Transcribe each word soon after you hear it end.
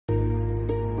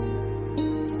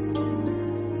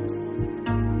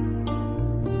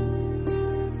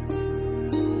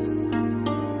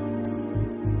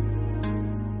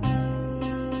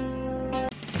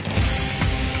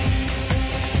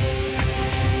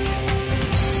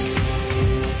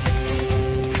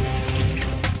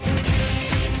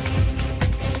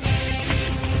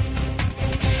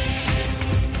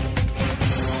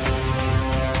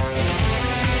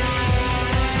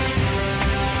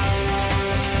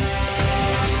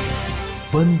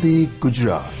Vande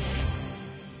Gujarat.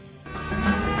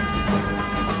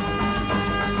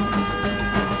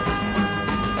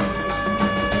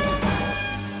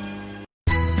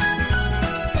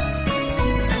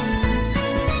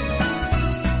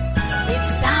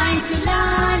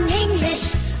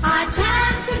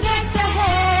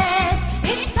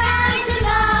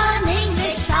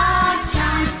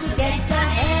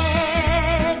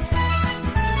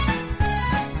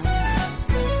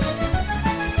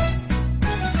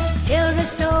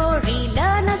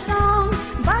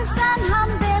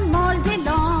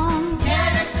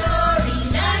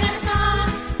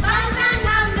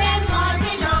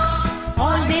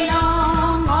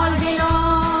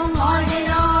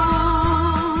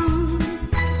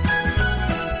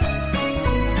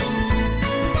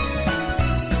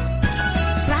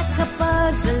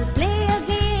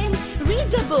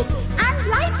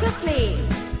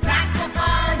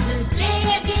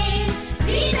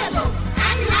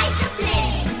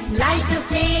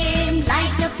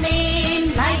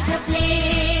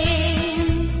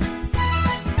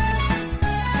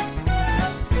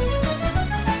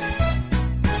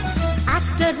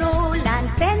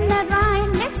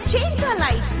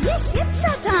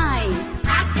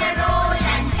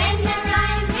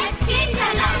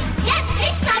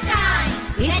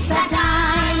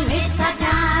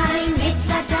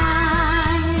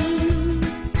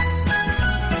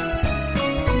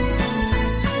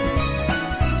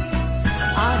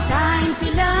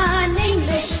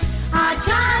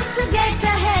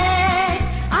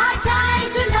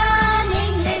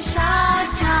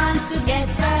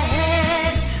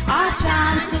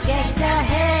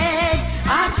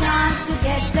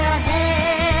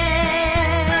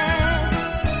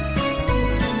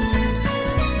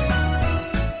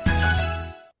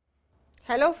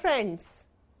 Hello friends,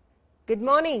 good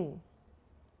morning.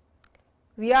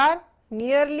 We are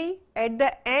nearly at the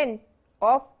end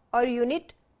of our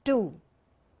unit 2.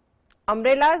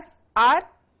 Umbrellas are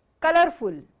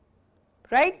colorful,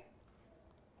 right?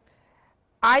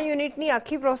 આ યુનિટની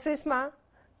આખી પ્રોસેસમાં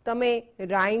તમે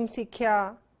rhyme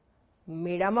શીખ્યા,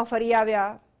 મેળામાં ફરી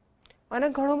આવ્યા અને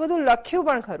ઘણું બધું લખ્યું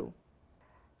પણ ખરું.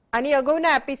 આની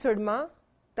અગાઉના એપિસોડમાં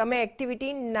તમે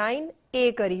એક્ટિવિટી 9A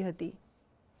કરી હતી.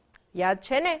 યાદ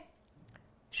છે ને?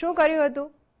 શું કર્યું હતું?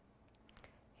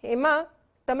 એમાં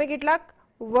તમે કેટલાક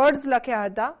વર્ડ્સ લખ્યા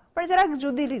હતા, પણ જરાક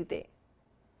જુદી રીતે.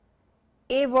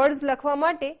 એ વર્ડ્સ લખવા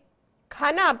માટે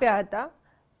ખાના આપ્યા હતા.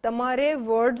 તમારે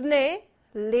વર્ડ્સને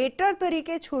લેટર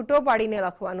તરીકે છૂટો પાડીને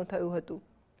લખવાનું થયું હતું.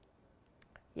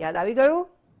 યાદ આવી ગયું?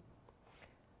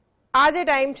 આ જે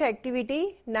ટાઈમ છે એક્ટિવિટી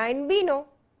 9B નો,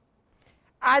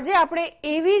 આજે આપણે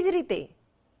એવી જ રીતે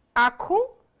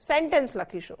આખું સેન્ટેન્સ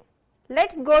લખીશું.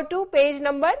 Let's go to page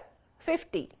number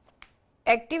 50.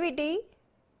 Activity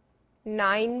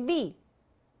 9B.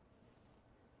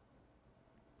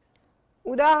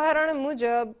 ઉદાહરણ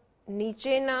મુજબ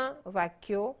નીચેના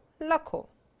વાક્યો લખો.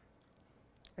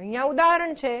 અહીંયા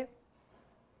ઉદાહરણ છે.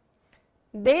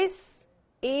 This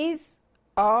is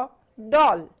a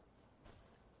doll.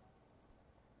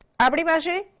 આપણી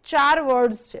પાસે 4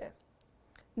 વર્ડ્સ છે.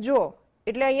 જુઓ,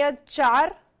 એટલે અહીંયા 4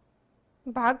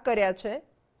 ભાગ કર્યા છે.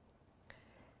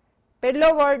 પહેલો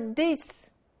વર્ડ ધીસ,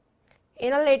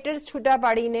 એના લેટર્સ છૂટા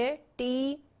પાડીને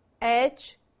THIS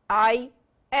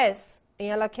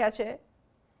અહીંયા લખ્યા છે.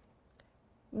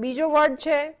 બીજો વર્ડ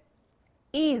છે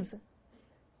ઇઝ,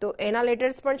 તો એના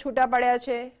લેટર્સ પણ છૂટા પાડ્યા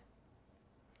છે.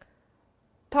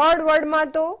 થર્ડ વર્ડમાં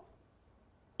તો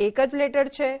એક જ લેટર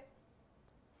છે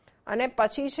અને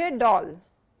પછી છે ડોલ,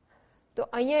 તો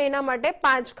અહીંયા એના માટે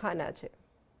 5 ખાના છે.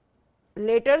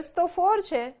 લેટર્સ તો 4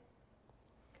 છે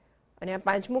અને આ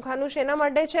 5મું ખાનું શેના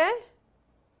માટે છે?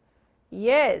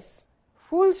 યસ,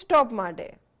 ફૂલ સ્ટોપ માટે.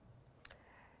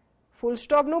 ફૂલ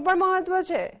સ્ટોપનું પણ મહત્વ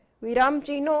છે. વિરામ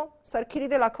ચિહ્નો સરખી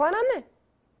રીતે લખવાના ને.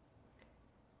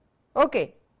 ઓકે,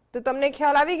 તો તમને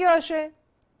ખ્યાલ આવી ગયો હશે.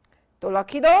 તો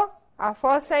લખી દો આ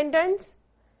first sentence.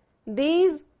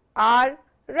 These are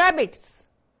rabbits.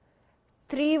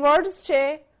 3 words છે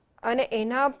અને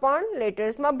એના પણ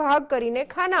લેટર્સમાં ભાગ કરીને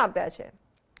ખાના આપ્યા છે.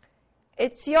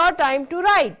 It's your time to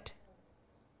right.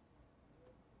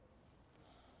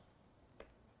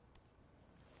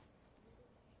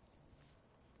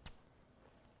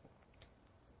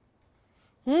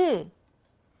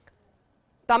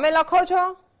 તમે લખો છો?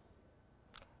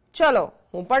 ચલો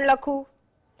હું પણ લખું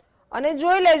અને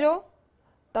જોઈ લેજો.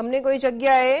 તમને કોઈ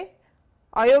જગ્યાએ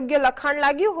અયોગ્ય લખાણ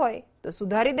લાગ્યું હોય તો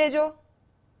સુધારી દેજો.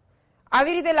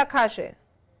 આવી રીતે લખાશે.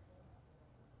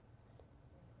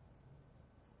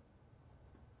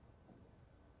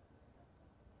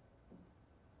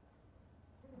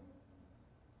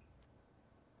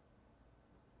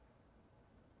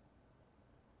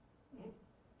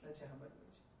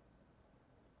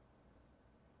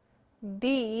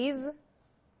 These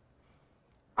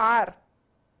are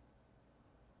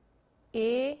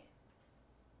A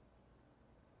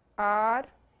R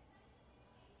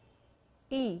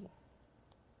E.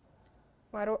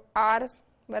 મારો R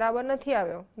બરાબર નથી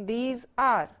આવ્યો. These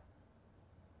are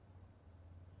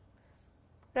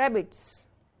rabbits.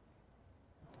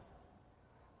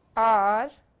 R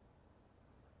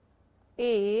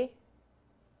A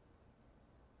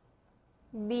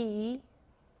B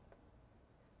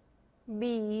B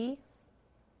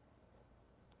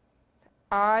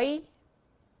I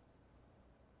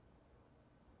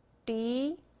T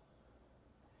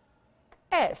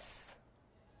S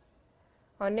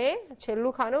અને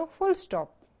છેલ્લું ખાનું ફૂલ સ્ટોપ.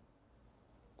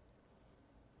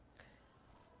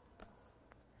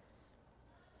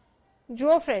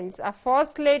 જુઓ ફ્રેન્ડ્સ, આ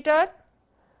ફર્સ્ટ લેટર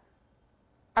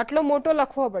આટલો મોટો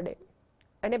લખવો પડે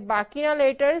અને બાકીના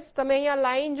લેટર્સ તમે અહીંયા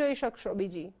લાઈન જોઈ શકશો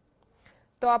બીજી,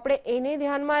 તો આપણે એને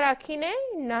ધ્યાનમાં રાખીને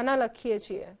નાના લખીએ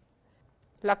છીએ.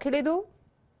 લખી લીધું?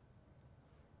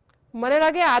 મને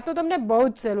લાગે આ તો તમને બહુ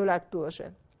જ સહેલું લાગતું હશે.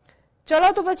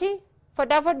 ચલો તો પછી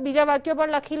ફટાફટ બીજા વાક્યો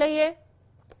પણ લખી લઈએ.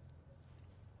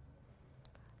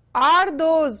 Are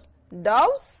those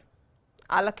doves?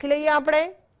 આ લખી લઈએ આપણે.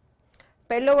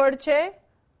 પહેલો વર્ડ છે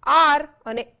આર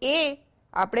અને એ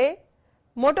આપણે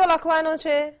મોટો લખવાનો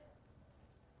છે.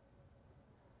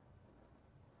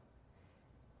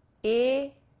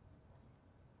 A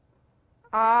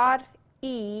R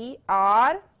E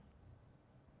R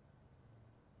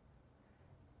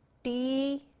T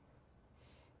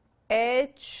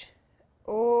H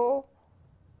O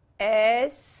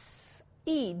S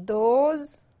E, those.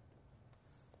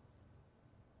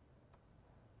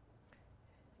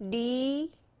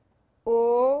 D O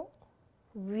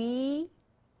V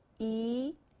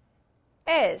E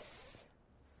S,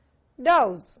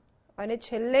 doves. અને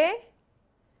છેલ્લે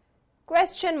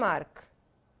question mark.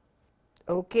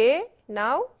 Okay,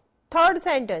 now third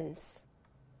sentence.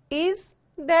 Is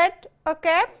that a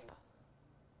cap?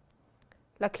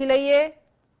 લખી લઈએ.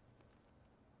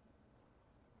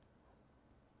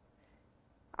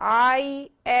 I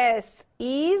S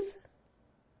is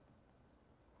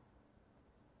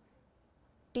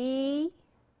T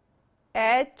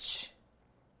H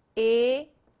A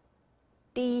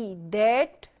T,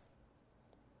 that.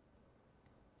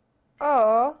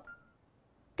 A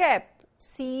cap,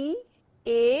 C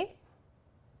A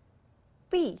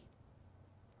P.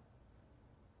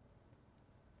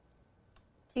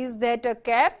 Is that a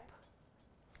cap?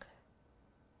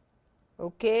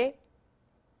 Okay.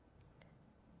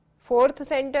 Fourth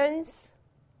sentence.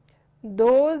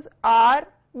 Those are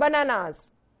bananas.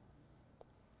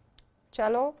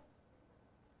 चलो.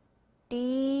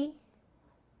 T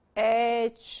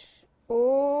H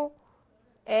O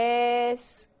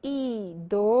S E,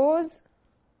 those.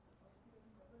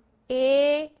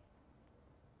 A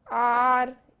R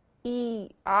E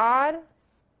R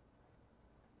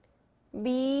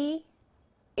B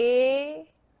A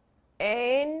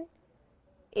N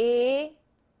A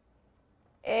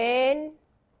N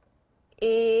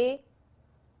A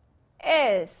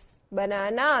S,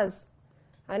 bananas.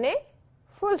 અને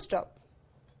full stop.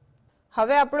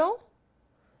 હવે આપણો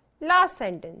last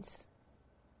sentence.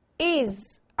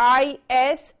 is, I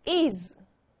S is.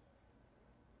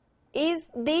 Is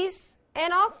this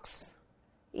an ox?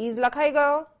 is લખાઈ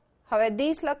ગયો. હવે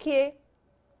this લખીએ.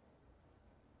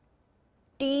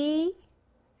 T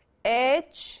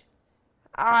H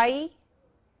I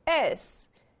S,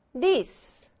 this.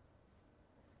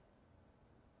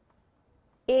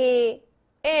 A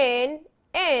N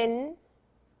N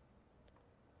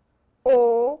O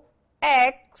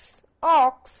X,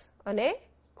 ox. અને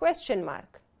question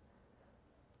mark.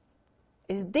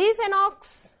 Is this an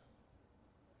ox?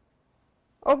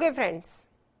 Okay friends,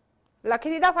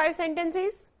 લખી દીધા 5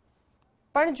 sentences.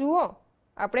 પણ જુઓ,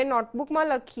 આપણે નોટબુકમાં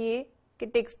લખીએ કે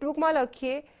ટેક્સ્ટબુકમાં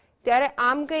લખીએ ત્યારે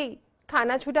આમ કઈ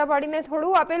ખાના છૂટા પાડીને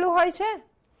થોડું આપેલું હોય છે.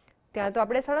 ત્યાં તો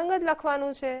આપણે સળંગ જ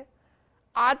લખવાનું છે.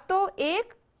 આ તો એક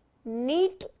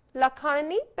નીટ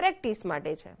લખાણની પ્રેક્ટિસ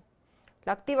માટે છે.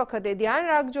 લખતી વખતે ધ્યાન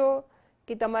રાખજો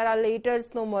કે તમારા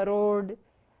લેટર્સનો મરોડ,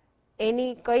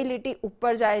 એની કઈ લીટી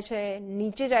ઉપર જાય છે,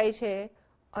 નીચે જાય છે.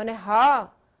 અને હા,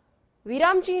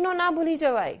 વિરામ ચિહ્નો ના ભૂલી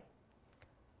જવાય.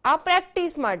 આ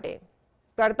પ્રેક્ટિસ માટે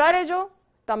કરતા રહેજો.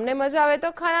 તમને મજા આવે તો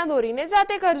ખાના દોરીને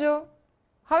જાતે કરજો.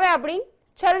 હવે આપણી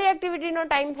છેલ્લી એક્ટિવિટીનો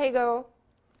ટાઈમ થઈ ગયો.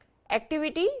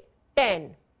 એક્ટિવિટી 10.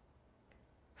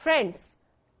 ફ્રેન્ડ્સ,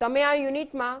 તમે આ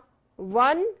યુનિટમાં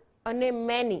વન અને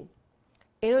મેની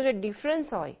એનો જે ડિફરન્સ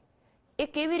હોય એ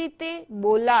કેવી રીતે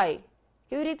બોલાય,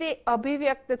 કેવી રીતે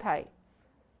અભિવ્યક્ત થાય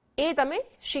એ તમે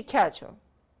શીખ્યા છો.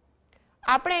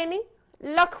 આપણે એની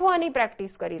લખવાની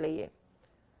પ્રેક્ટિસ કરી લઈએ.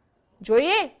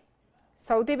 જોઈએ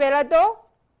સૌથી પહેલા તો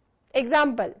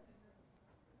example.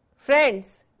 Friends,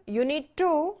 unit 2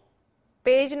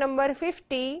 page number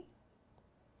 50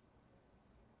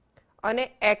 અને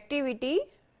એક્ટિવિટી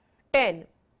 10.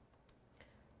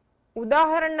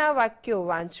 ઉદાહરણના વાક્યો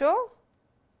વાંચો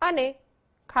અને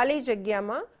ખાલી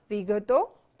જગ્યામાં વિગતો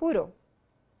પૂરો.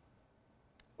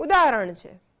 ઉદાહરણ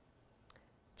છે,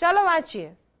 ચાલો વાંચીએ.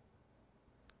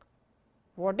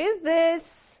 What is this?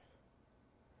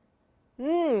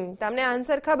 તમને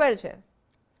આન્સર ખબર છે.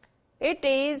 It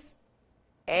is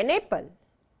an apple.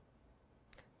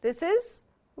 This is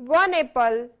one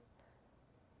apple.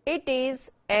 It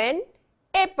is an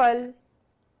apple.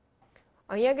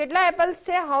 અહીંયા કેટલા apples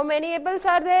છે? How many apples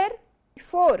are there?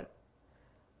 4.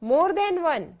 More than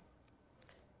one.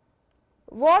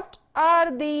 What are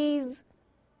these?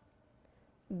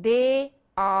 They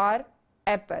are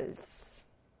apples.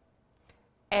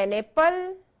 An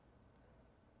apple,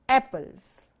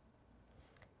 apples.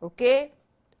 Okay.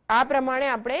 આ પ્રમાણે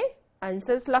આપણે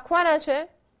answers લખવાના છે.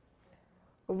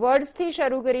 વર્ડ્સથી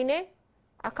શરૂ કરીને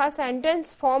આખા સેન્ટેન્સ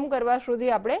ફોર્મ કરવા સુધી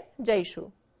આપણે જઈશું.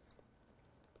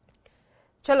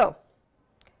 ચલો,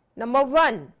 number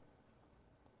 1.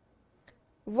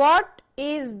 What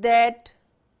is that?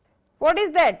 What is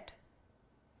that?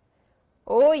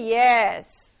 Oh yes,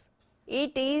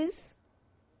 it is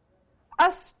a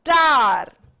star.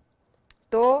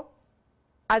 તો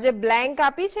આ જે બ્લેન્ક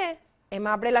આપી છે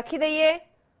એમાં આપણે લખી દઈએ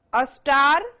a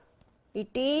star.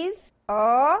 It is a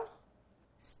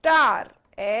star.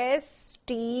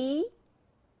 S-T-A-R.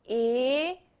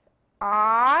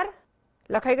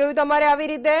 લખાઈ ગયું તમારે આવી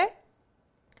રીતે?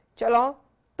 ચલો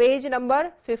પેજ નંબર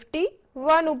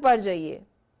 51 ઉપર જઈએ.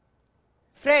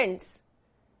 ફ્રેન્ડ્સ,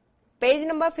 પેજ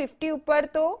નંબર 50 ઉપર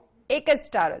તો એક જ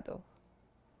સ્ટાર હતો.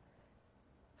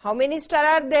 How many stars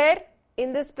are there in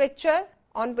this picture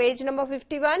on page number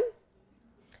 51?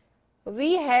 We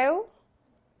have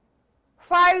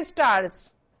 5 stars.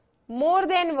 More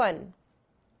than one.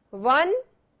 One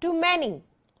to many.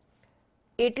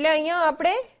 એટલે અહીંયા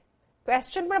આપણે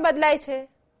ક્વેશ્ચન પણ બદલાય છે.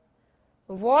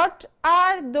 What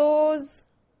are those?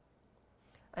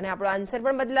 અને આપણો આન્સર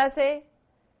પણ બદલાશે.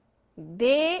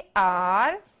 They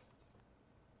are,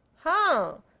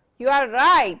 you are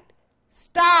right,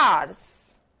 stars.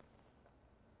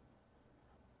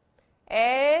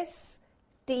 S-T-A-R-S,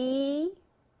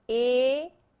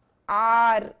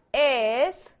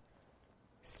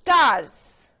 stars.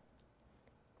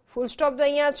 Full stop તો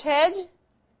અહીંયા છે જ.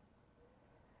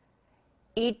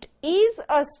 It is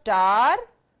a star.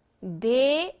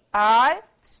 They are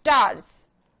stars.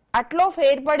 આટલો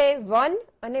ફેર પડે વન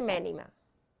અને મેનીમાં.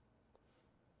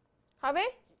 હવે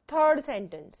થર્ડ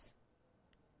સેન્ટેન્સ.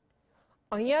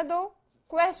 અહીંયા તો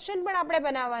ક્વેશ્ચન પણ આપણે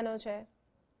બનાવવાનો છે.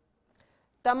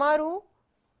 તમારું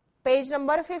પેજ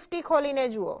નંબર 50 ખોલીને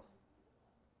જુઓ.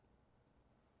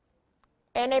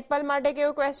 એન એપલ માટે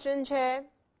કેવો ક્વેશ્ચન છે?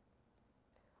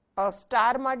 અ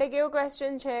સ્ટાર માટે કેવો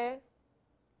ક્વેશ્ચન છે?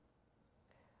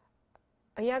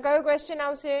 અહીંયા કયો ક્વેશ્ચન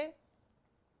આવશે?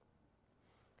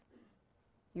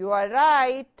 You are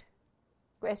right.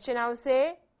 ક્વેશ્ચન આવશે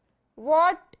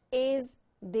what is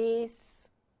this?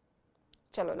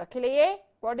 ચલો લખી લઈએ.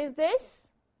 What is this?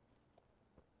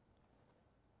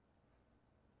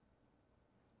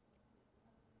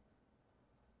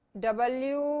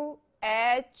 W-H-A-T,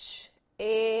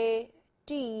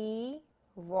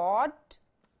 what?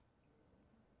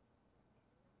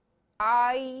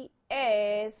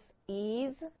 I-S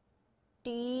is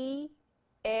T-H-I-S.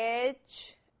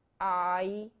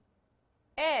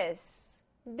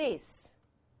 This.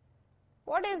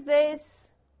 What is this?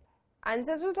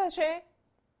 Answer શું થશે?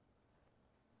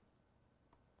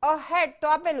 A hat તો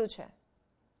આપેલું છે.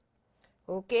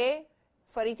 ઓકે,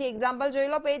 ફરીથી એક્ઝામ્પલ જોઈ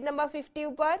લો પેજ નંબર 50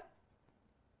 ઉપર.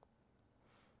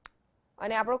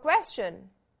 અને આપણો ક્વેશ્ચન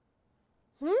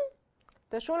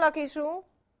તો શું લખીશું?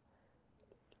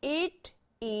 It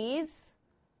is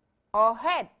a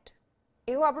hat.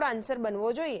 એવો આપણો આન્સર બનવો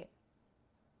જોઈએ.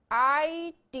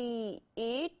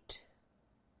 I-T-It,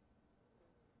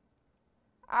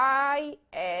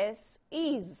 I-S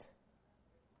is.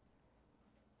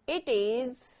 It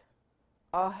is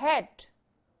a hat.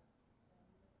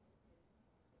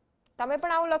 તમે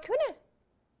પણ આવું લખ્યું ને?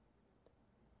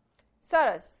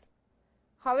 સરસ.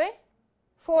 હવે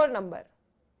 4 નંબર.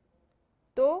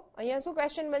 તો અહીંયા શું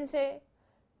ક્વેશ્ચન બનશે?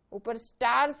 ઉપર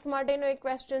સ્ટાર્સ માટેનો એક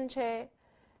ક્વેશ્ચન છે.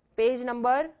 પેજ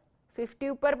નંબર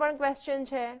 50 ઉપર પણ ક્વેશ્ચન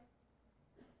છે.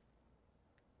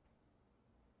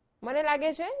 મને લાગે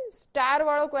છે સ્ટાર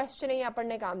વાળો ક્વેશ્ચન અહીં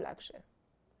આપણને કામ લાગશે.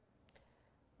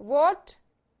 What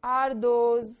are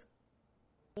those?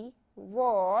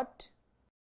 What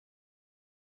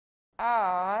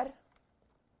are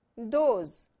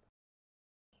those?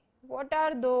 What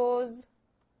are those?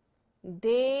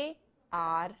 They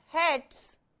are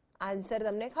hats. Answer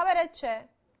તમને ખબર જ છે.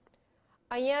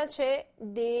 અહીંયા છે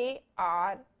they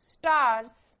are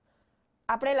stars.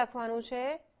 આપણે લખવાનું છે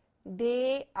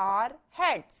they are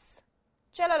hats.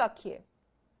 ચલો લખીએ.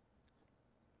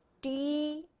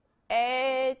 THEY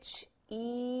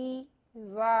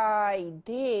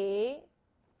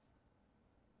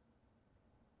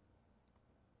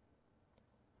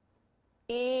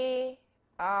they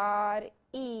ARE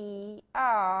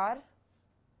are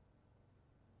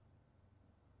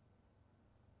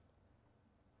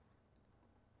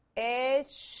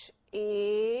HATS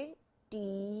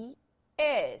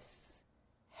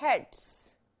hats.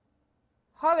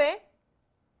 હવે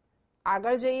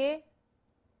આગળ જઈએ.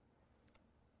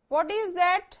 What is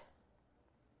that?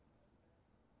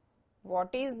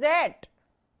 What is that?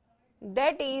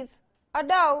 That is a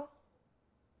dove.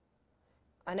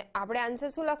 અને આપણે આન્સર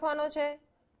શું લખવાનો છે?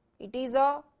 It is a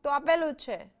તો આપેલું જ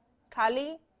છે,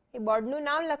 ખાલી એ બર્ડનું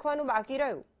નામ લખવાનું બાકી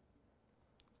રહ્યું.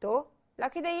 તો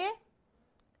લખી દઈએ.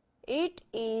 It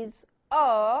is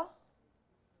a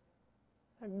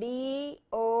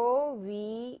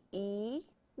DOVE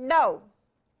dove.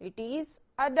 It is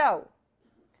a dove.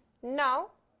 Now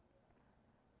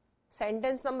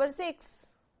sentence number 6.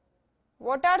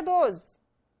 What are those?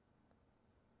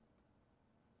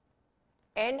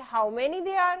 And how many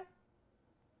they are?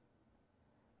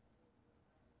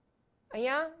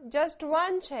 અહીંયા just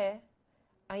one છે,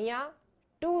 અહીંયા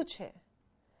two છે.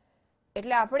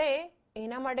 એટલે આપણે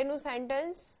એના માટેનું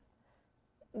સેન્ટેન્સ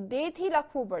they થી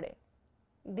લખવું પડે.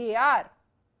 They are.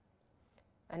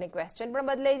 અને ક્વેશ્ચન પણ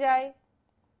બદલાઈ જાય.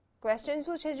 ક્વેશ્ચન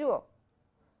શું છે જુઓ.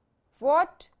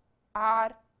 What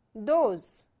are those?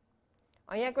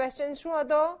 અહીંયા ક્વેશ્ચન શું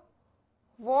હતો?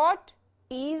 What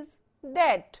is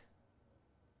that?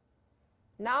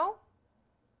 Now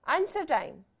answer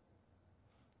time.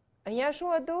 અહીંયા શું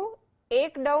હતું?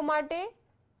 એક ડવ માટે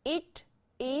it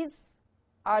is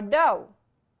a dove.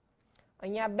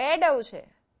 અહીંયા બે ડવ છે,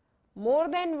 more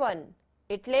than one,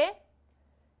 એટલે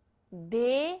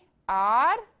they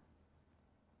are.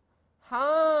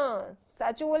 હા,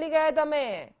 સાચું બોલી ગયા તમે,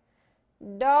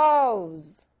 doves.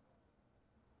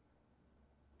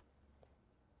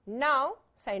 Now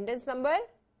sentence number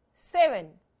 7.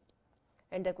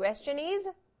 And the question is,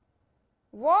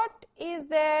 what is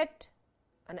that?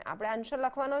 અને આપણે આન્સર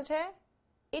લખવાનો છે.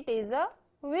 It is a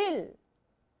wheel.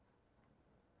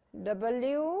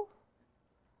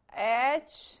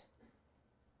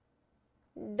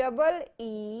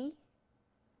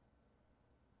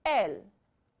 WHEEL.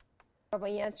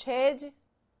 અહીંયા છે જ.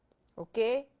 Okay.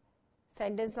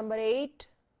 Sentence number 8.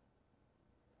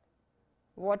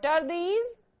 What are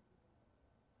these?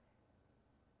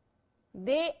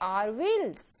 They are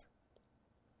wheels.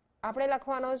 આપણે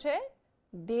લખવાનો છે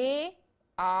they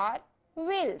are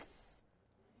wheels.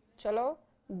 ચલો.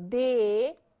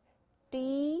 they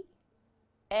THEY.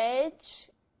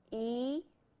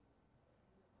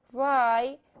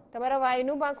 તમારા y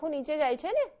નું પાંખું નીચે જાય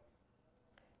છે ને.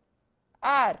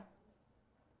 R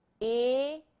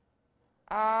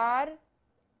ARE.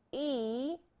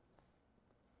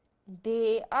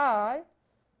 they are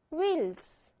wheels.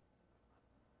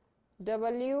 WHEELS.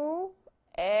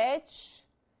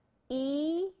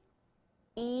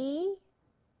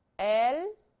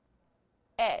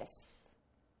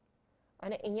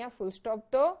 અને અહીંયા ફૂલ સ્ટોપ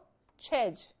તો છે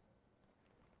જ.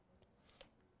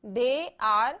 They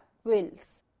are wheels.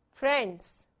 Friends,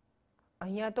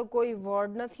 અહીંયા તો કોઈ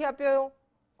વર્ડ નથી આપ્યો,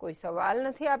 કોઈ સવાલ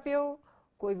નથી આપ્યો,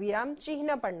 કોઈ વિરામ ચિહ્ન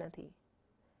પણ નથી.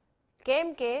 કેમ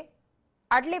કે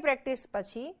આટલી પ્રેક્ટિસ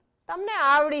પછી તમને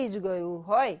આવડી જ ગયું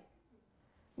હોય.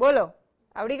 બોલો,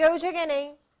 આવડી ગયું છે કે નહીં?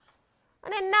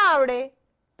 અને ના આવડે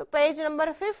તો પેજ નંબર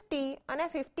 50 અને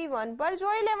 51 પર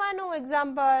જોઈ લેવાનું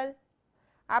એક્ઝામ્પલ.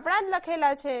 આપણા જ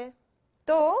લખેલા છે.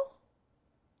 તો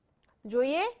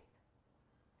જોઈએ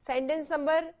સેન્ટેન્સ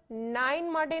નંબર 9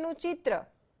 માટેનું ચિત્ર.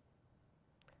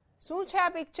 શું છે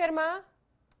આ પિક્ચરમાં?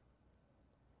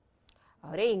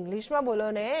 અરે ઇંગ્લિશમાં બોલો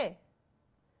ને.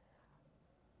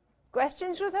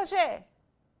 ક્વેશ્ચન શું થશે?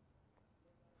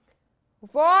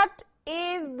 What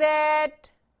is that?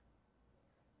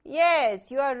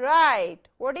 Yes, you are right.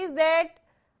 What is that?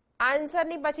 Answer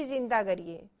ની પછી ચિંતા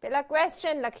કરીએ, પેલા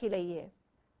ક્વેશ્ચન લખી લઈએ.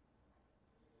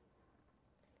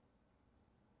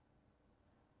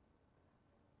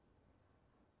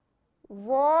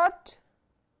 What?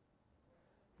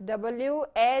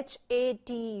 WHAT.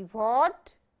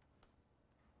 What?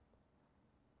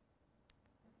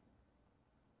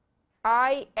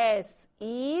 IS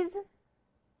is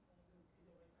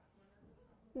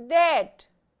that.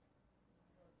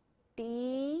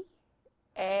 THAT.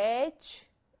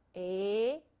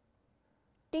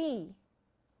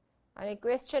 અને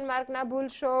ક્વેશ્ચન માર્ક ના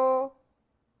ભૂલશો.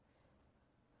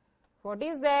 What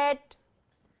is that?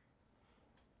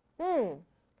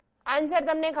 આન્સર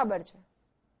તમને ખબર છે.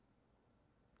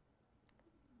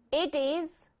 It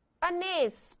is a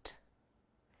nest.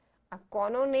 આ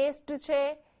કોનો નેસ્ટ છે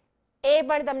એ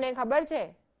પણ તમને ખબર છે.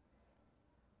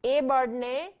 એ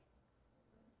બર્ડને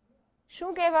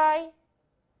શું કહેવાય?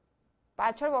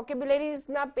 પાછળ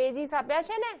વોકેબ્યુલરીઝના પેજીસ આપ્યા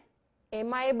છે ને,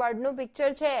 એમાં એ બર્ડનું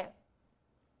પિક્ચર છે,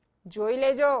 જોઈ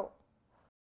લેજો.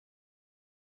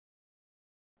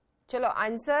 ચલો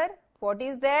answer, what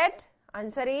is that?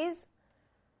 Answer is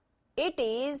it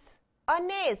is a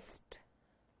nest.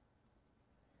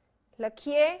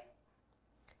 લખીએ.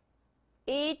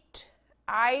 It,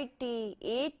 IT,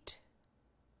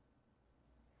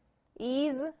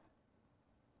 is,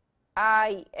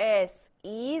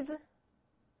 is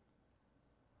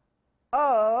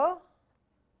a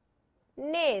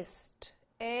nest,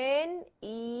 NEST,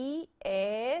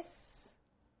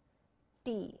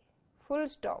 full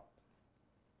stop.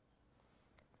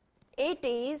 It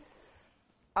is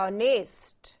a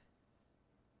nest.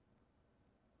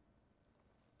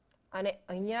 અને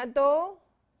અહીંયા તો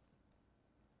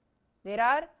there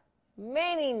are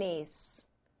many nests.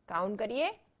 Count કરીએ.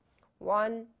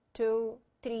 1, 2,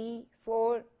 3,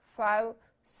 4, 5,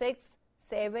 6,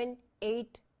 7,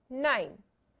 8, 9.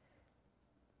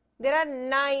 There are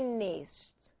 9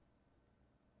 nests.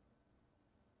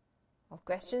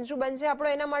 ક્વેશ્ચન શું બનશે આપણો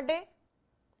એના માટે?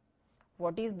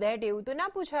 વોટ ઇઝ ધેટ એવું તો ના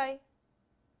પૂછાય.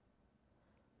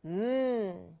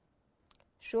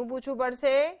 શું પૂછવું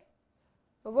પડશે?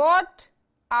 What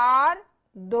are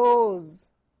those?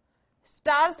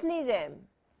 સ્ટાર્સની જેમ.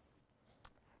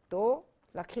 તો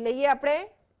લખી લઈએ આપણે.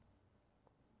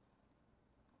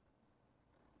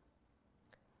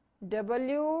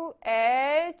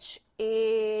 WHAT,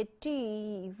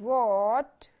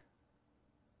 what?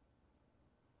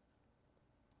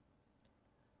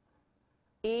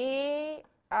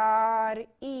 ARER,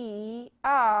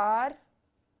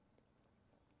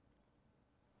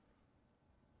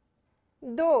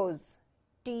 those.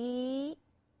 THOSE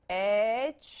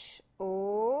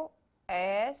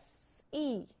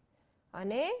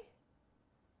અને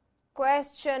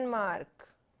question mark.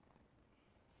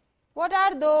 What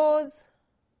are those?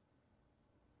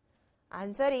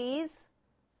 Answer is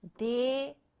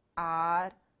they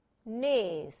are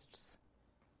nests.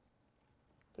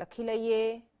 લખી લઈએ.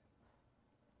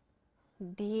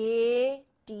 They,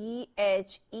 THEY,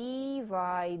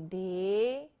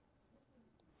 they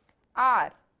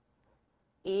are,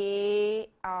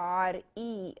 ARER,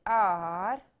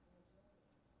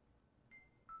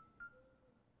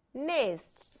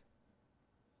 nests,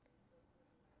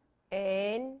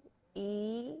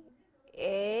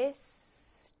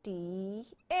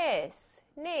 NESTS,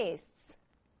 nests.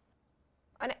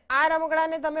 અને આ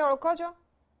રમકડાને તમે ઓળખો છો?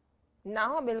 ના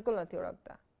હો, બિલકુલ નથી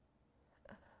ઓળખતા.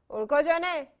 ઓળખો છો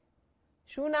ને?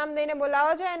 શું નામ દઈને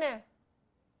બોલાવો છો એને?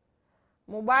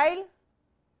 મોબાઈલ,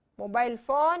 મોબાઈલ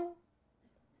ફોન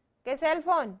કે સેલ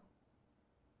ફોન?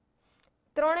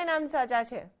 ત્રણે નામ સાચા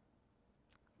છે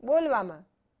બોલવામાં.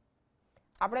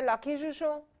 આપણે લખીશું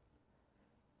શું?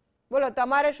 બોલો,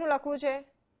 તમારે શું લખવું છે?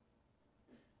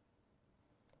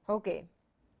 ઓકે,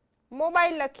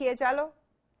 મોબાઈલ લખીએ ચાલો.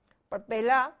 પણ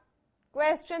પહેલા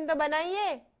ક્વેશ્ચન તો બનાવીએ.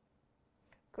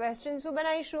 ક્વેશ્ચન શું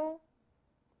બનાવીશું?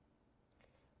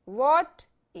 What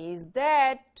is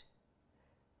that?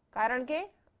 કારણ કે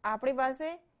આપણી પાસે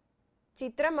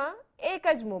ચિત્રમાં એક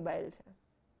જ મોબાઈલ છે.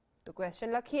 તો ક્વેશ્ચન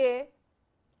લખીએ.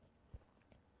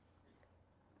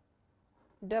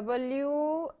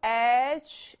 WHAT,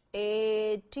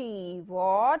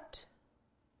 what?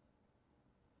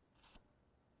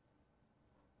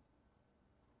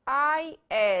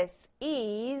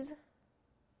 is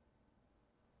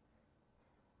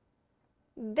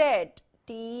that,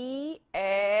 THAT.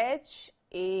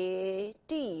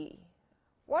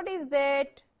 What is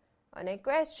that? અને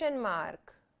question mark.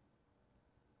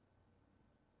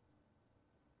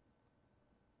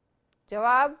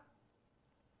 જવાબ.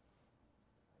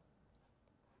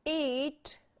 Eat,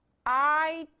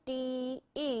 IT,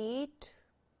 eat.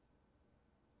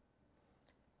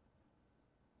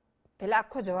 પહેલા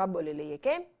આખો જવાબ બોલી લઈએ.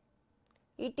 કેમ?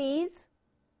 It is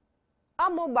a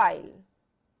mobile.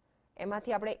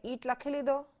 એમાંથી આપણે eat લખી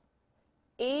લીધો.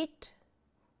 It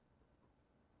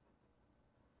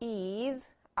is,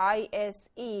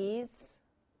 is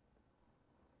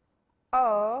a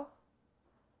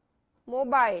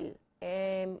mobile,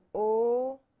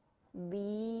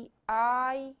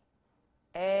 MOBILE.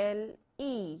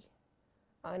 E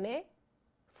અને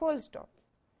full stop.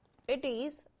 It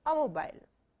is a mobile.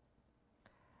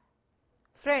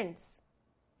 Friends,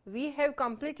 we have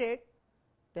completed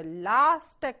the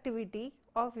last activity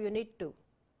of Unit 2.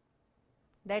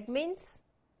 That means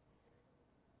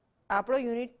આપણો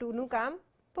Unit 2 નું કામ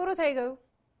પૂરું થઈ ગયું.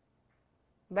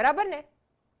 બરાબર ને?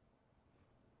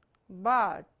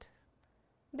 But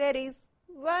there is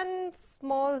one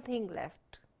small thing left.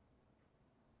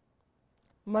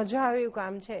 મજા આવે એવું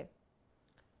કામ છે.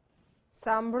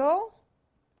 સાંભળો,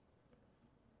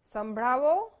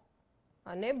 સંભળાવો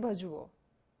અને ભજવો.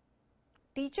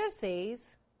 Teacher says,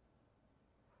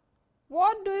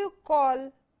 what do you call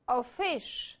a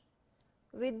fish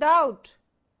without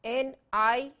an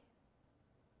eye?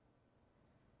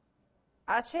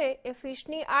 આ છે એ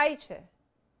ફિશની આઈ છે.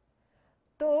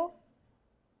 તો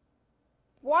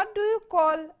what do you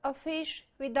call a fish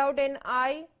without an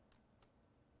eye?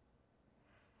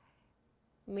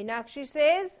 Meenakshi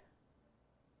says,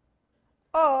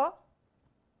 a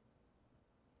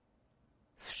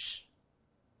fish.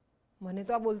 મને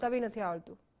તો આ બોલતા બી નથી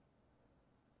આવડતું.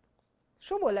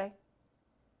 શું બોલાય?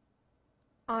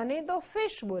 આને તો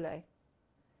ફિશ બોલાય.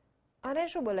 આને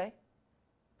શું બોલાય?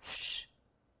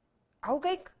 આવું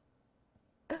કંઈક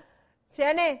છે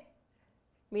ને?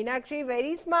 Meenakshi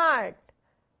very smart.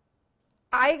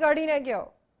 આઈ કાઢીને કયો.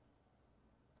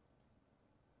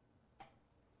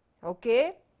 Okay,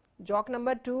 joke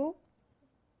number 2.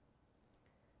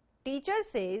 Teacher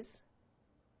says,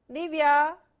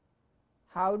 Divya,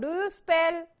 how do you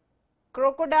spell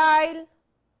crocodile?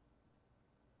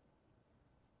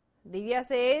 Divya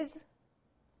says,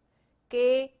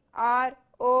 K-R-O-K-O-D-I-A-L.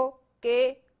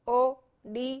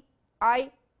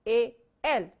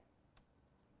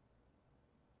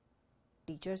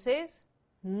 Teacher says,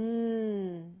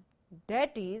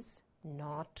 that is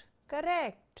not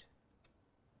correct.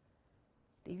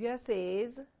 Divya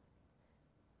says,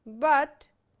 but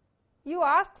you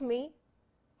asked me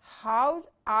how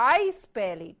I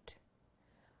spell it.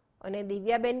 અને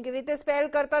દિવ્યાબેન કેવી રીતે spell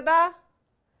કરતા હતા?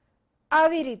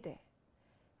 આવી રીતે.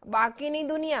 બાકીની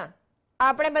દુનિયા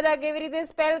આપણે બધા કેવી રીતે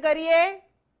સ્પેલ કરીએ?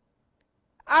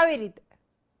 આવી રીતે.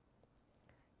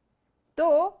 તો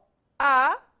આ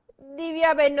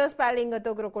દિવ્યાબેનનો સ્પેલિંગ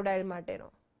હતો ક્રોકોડાઇલ માટેનો.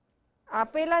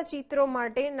 આપેલા ચિત્રો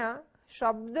માટેના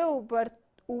શબ્દ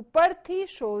ઉપરથી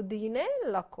શોધીને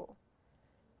લખો.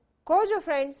 કહો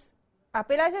ફ્રેન્ડ્સ,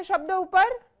 આપેલા છે શબ્દ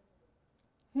ઉપર?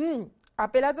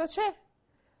 આપેલા તો છે.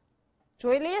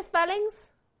 જોઈ લઈએ સ્પેલિંગ્સ.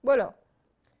 બોલો.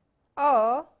 અ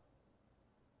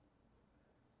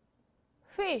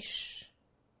ફિશ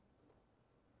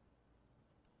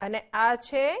અને આ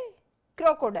છે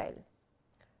ક્રોકોડાઇલ.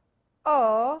 અ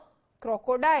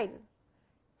ક્રોકોડાઇલ,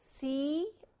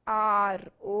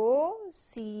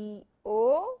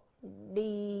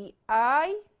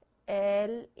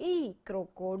 CROCODILE,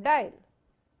 ક્રોકોડાઇલ.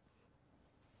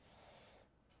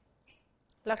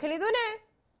 લખી લીધું ને?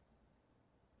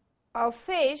 A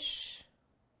fish,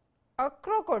 a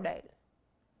crocodile.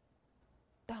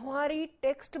 તમારી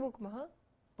ટેક્સ્ટ બુકમાં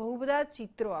બહુ બધા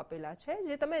ચિત્રો આપેલા છે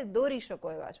જે તમે દોરી શકો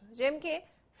એવા છો. જેમ કે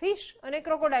ફિશ અને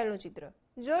ક્રોકોડાઇલનું ચિત્ર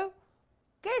જોયું?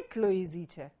 કેટલું ઈઝી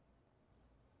છે.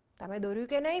 તમે દોર્યું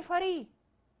કે નહીં? ફરી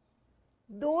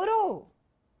દોરો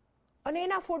અને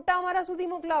એના ફોટા અમારા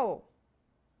સુધી મોકલાવો.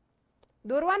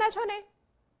 દોરવાના છો ને?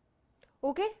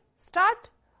 Okay, start.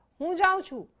 હું જાઉં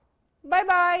છું. Bye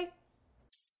bye.